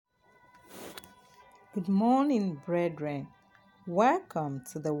Good morning, brethren. Welcome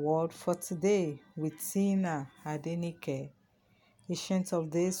to the Word for Today with Tina Adenike. Ancient of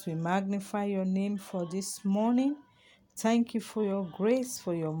Days, we magnify your name for this morning. Thank you for your grace,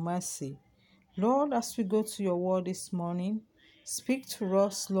 for your mercy. Lord, as we go to your word this morning, speak to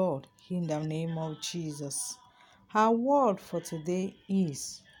us, Lord, in the name of Jesus. Our word for today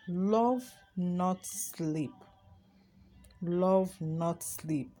is love, not sleep. Love, not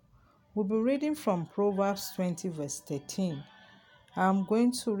sleep. We'll be reading from Proverbs 20, verse 13. I'm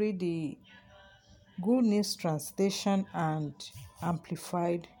going to read the Good News Translation and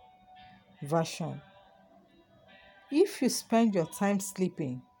Amplified Version. If you spend your time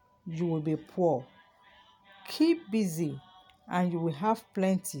sleeping, you will be poor. Keep busy and you will have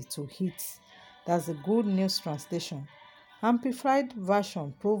plenty to eat. That's the Good News Translation. Amplified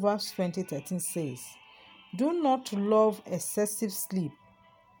Version, Proverbs 20:13 says, Do not love excessive sleep,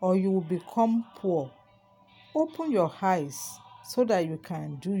 or you will become poor. Open your eyes so that you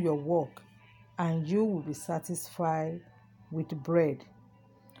can do your work and you will be satisfied with bread.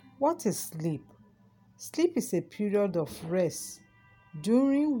 What is sleep? Sleep is a period of rest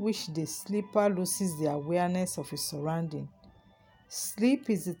during which the sleeper loses the awareness of his surroundings. Sleep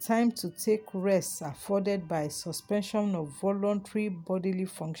is the time to take rest afforded by suspension of voluntary bodily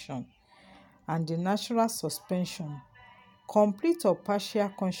function and the natural suspension, complete or partial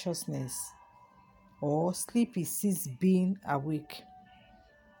consciousness, or sleep is cease being awake.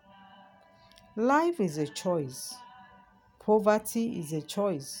 Life is a choice. Poverty is a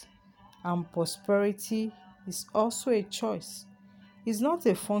choice. And prosperity is also a choice. It's not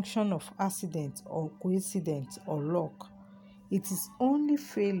a function of accident or coincidence or luck. It is only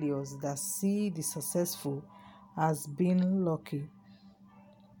failures that see the successful as being lucky.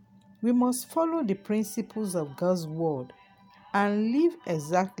 We must follow the principles of God's word and live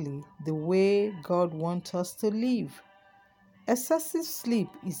exactly the way God wants us to live. Excessive sleep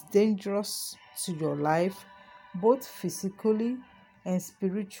is dangerous to your life, both physically and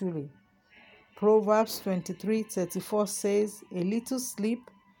spiritually. Proverbs 23:34 says, A little sleep,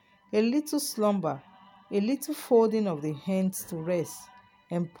 a little slumber, a little folding of the hands to rest,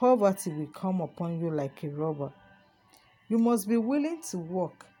 and poverty will come upon you like a robber. You must be willing to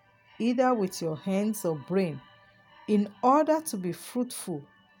work, either with your hands or brain, in order to be fruitful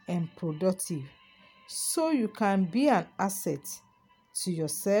and productive, so you can be an asset to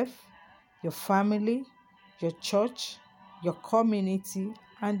yourself, your family, your church, your community,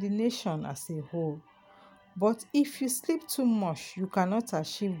 and the nation as a whole. But if you sleep too much, you cannot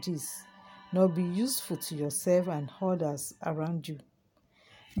achieve this, nor be useful to yourself and others around you.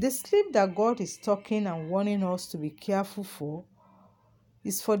 The sleep that God is talking and warning us to be careful for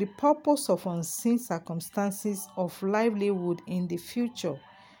is for the purpose of unseen circumstances of livelihood in the future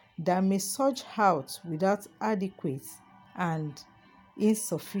that may surge out without adequate and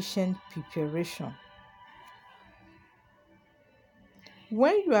insufficient preparation.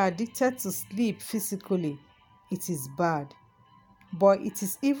 When you are addicted to sleep physically, it is bad, but it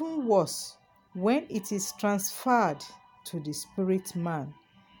is even worse when it is transferred to the spirit man.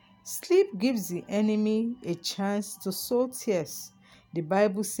 Sleep gives the enemy a chance to sow tears. The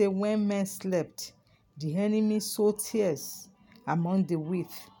Bible says when men slept, the enemy sowed tears among the weak.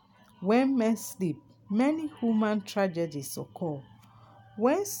 When men sleep, many human tragedies occur.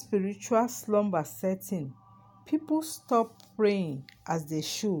 When spiritual slumber sets in, people stop praying as they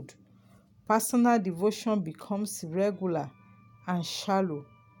should. Personal devotion becomes irregular and shallow.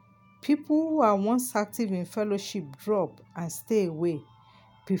 People who are once active in fellowship drop and stay away,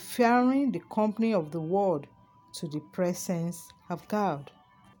 preferring the company of the world to the presence of God.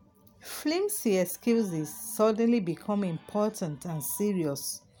 Flimsy excuses suddenly become important and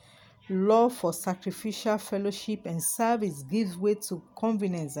serious. Love for sacrificial fellowship and service gives way to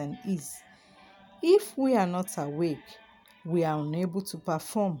convenience and ease. If we are not awake, we are unable to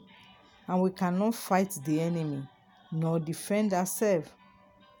perform, and we cannot fight the enemy, nor defend ourselves,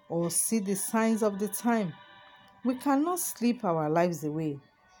 or see the signs of the time. We cannot sleep our lives away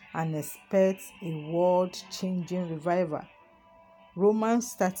and expect a world-changing revival.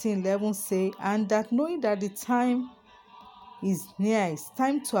 Romans 13:11 say, And that knowing that the time is near, it's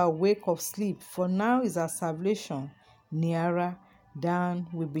time to awake of sleep, for now is our salvation nearer than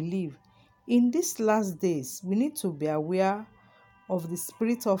we believe. In these last days, we need to be aware of the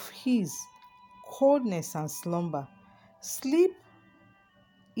spirit of ease, coldness, and slumber. Sleep,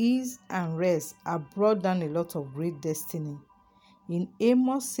 ease, and rest have brought down a lot of great destiny. In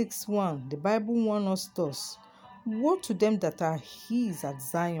Amos 6:1, the Bible warns us thus, Woe to them that are his at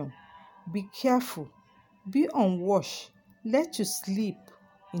Zion. Be careful, be on watch, let you sleep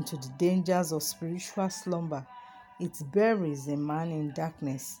into the dangers of spiritual slumber. It buries a man in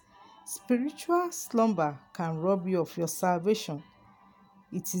darkness. Spiritual slumber can rob you of your salvation.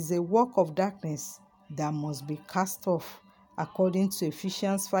 It is a work of darkness that must be cast off, according to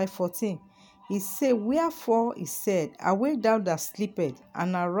Ephesians 5:14. He said, "Wherefore he said, Awake thou that sleepest,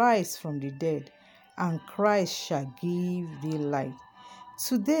 and arise from the dead, and Christ shall give thee light."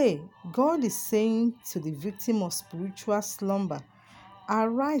 Today, God is saying to the victim of spiritual slumber,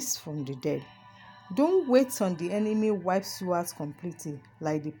 arise from the dead. Don't wait on the enemy wipes you out completely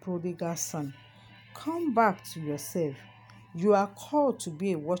like the prodigal son. Come back to yourself. You are called to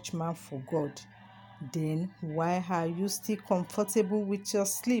be a watchman for God. Then why are you still comfortable with your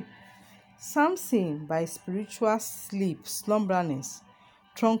sleep? Samson, by spiritual slumberness,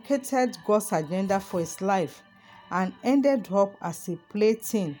 truncated God's agenda for his life and ended up as a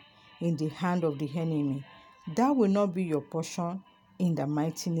plaything in the hand of the enemy. That will not be your portion in the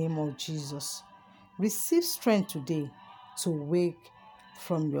mighty name of Jesus. Receive strength today to wake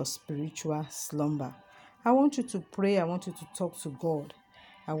from your spiritual slumber. I want you to pray. I want you to talk to God.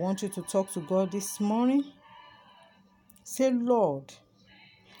 I want you to talk to God this morning. Say, Lord,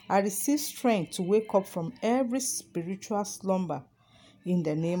 I receive strength to wake up from every spiritual slumber in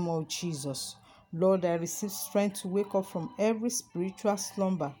the name of Jesus. Lord, I receive strength to wake up from every spiritual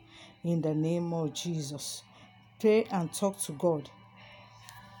slumber in the name of Jesus. Pray and talk to God.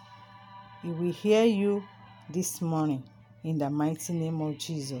 He will hear you this morning in the mighty name of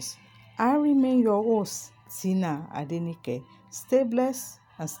Jesus. I remain your host, Tina Adenike. Stay blessed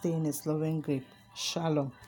and stay in His loving grip. Shalom.